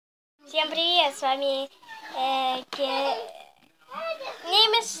Всем привет, с вами не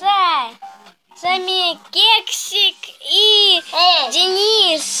мешай. С вами Кексик и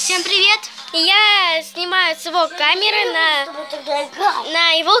Денис. Всем привет. И я снимаю с его камеры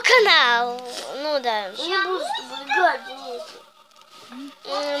на его канал. Ну да. Я буду с тобой играть, Денис.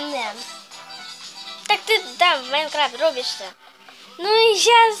 Да. Так ты там в Майнкрафт рубишься. Ну и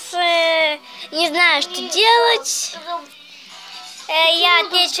сейчас не знаю, что делать. Я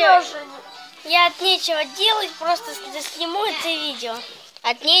от нечего делать, просто сниму это видео.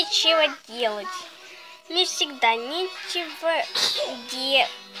 От нечего делать. Мне всегда нечего делать.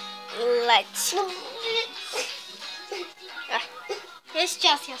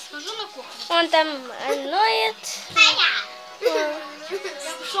 Я схожу на кухню. Он там ноет. Я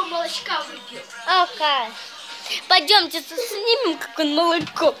пошел молочка выпью. Окей. Пойдемте снимем, как он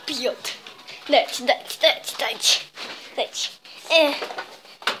молоко пьет. Дайте.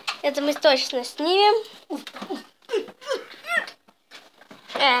 Это мы точно снимем.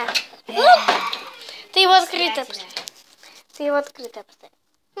 Ты его открыто поставь.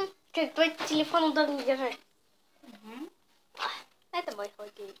 Как твой телефон удобно держать. Это мой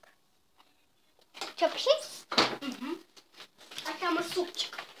холодильник. Что, пошли? А там и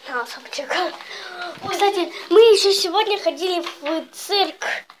супчик. Супчик. Кстати, мы еще сегодня ходили в цирк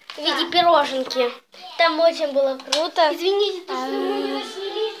в виде пироженки. Там очень было круто. Извините, то, что мы не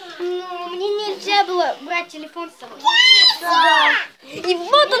засняли, но мне нельзя было брать телефон с собой. Да. И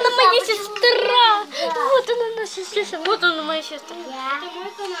вот она, моя сестра. Вот она наша сестра. Вот она, моя сестра. Это мой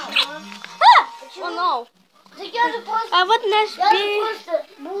канал. О, no. Да я же просто... А вот наш просто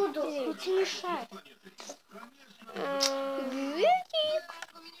буду. Ты мешай.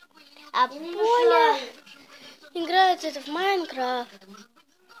 А Поля играет это в Майнкрафт.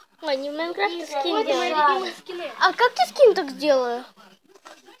 Ой, не в Майнкрафт, а скин Вот мои делает. любимые скины. А как ты скин так сделаю?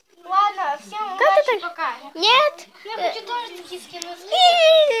 Ладно, всем Как удачи, это? пока. Нет? Я хочу тоже такие скины.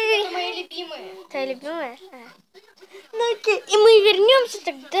 Это мои любимые. Твоя любимая? Ну окей. И мы вернемся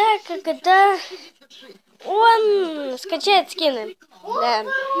тогда, когда он скачает скины. Да.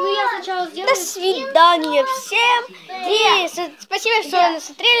 Ну я сначала сделаю. До свидания всем. И спасибо, что нас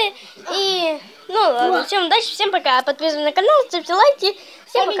смотрели. И ну ладно, всем удачи, всем пока. Подписывайтесь на канал, ставьте лайки.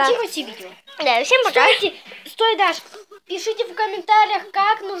 Всем пока. Комментируйте видео. Да, всем пока. Стой, Даш. Пишите в комментариях,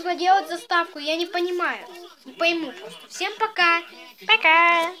 как нужно делать заставку. Я не понимаю. Не пойму просто. Всем пока.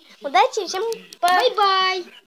 Пока. Удачи, всем пока. Бай-бай.